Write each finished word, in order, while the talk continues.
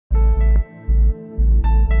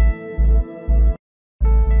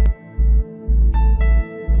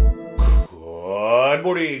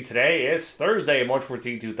morning. Today is Thursday, March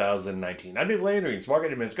 14, 2019. I'm Dave Landry, and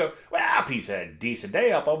Market Minutes go. Well, Peace had a decent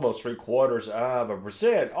day, up almost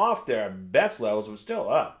 0.75% off their best levels, but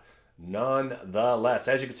still up nonetheless.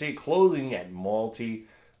 As you can see, closing at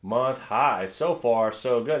multi-month highs. So far,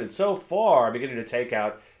 so good. And so far, beginning to take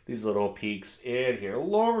out these little peaks in here.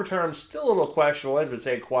 Longer term, still a little questionable, as I've been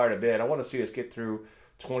saying quite a bit. I want to see us get through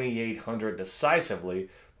 2,800 decisively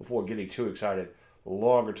before getting too excited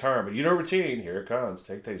longer term. But you know routine, here it comes.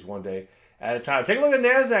 Take things one day at a time. Take a look at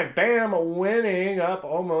NASDAQ. Bam, winning up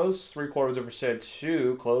almost 0.75%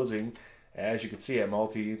 to closing, as you can see, at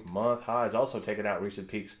multi-month highs. Also taking out recent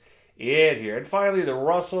peaks in here. And finally, the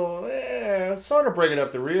Russell, sort of bringing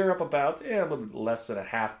up the rear, up about a little bit less than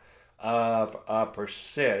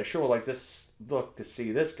 0.5%. I sure would like this look to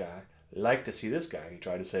see this guy. Like to see this guy, he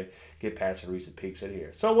tried to say, get past the recent peaks in here.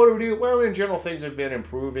 So what do we do? Well, in general, things have been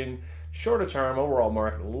improving. Shorter term, overall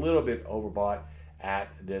market, a little bit overbought at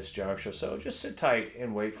this juncture. So just sit tight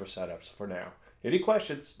and wait for setups for now. Any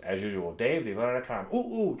questions? As usual,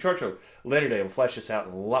 Dave.com. Chart show later today. We'll flesh this out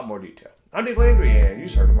in a lot more detail. I'm Dave Landry, and you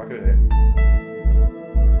started marketing it.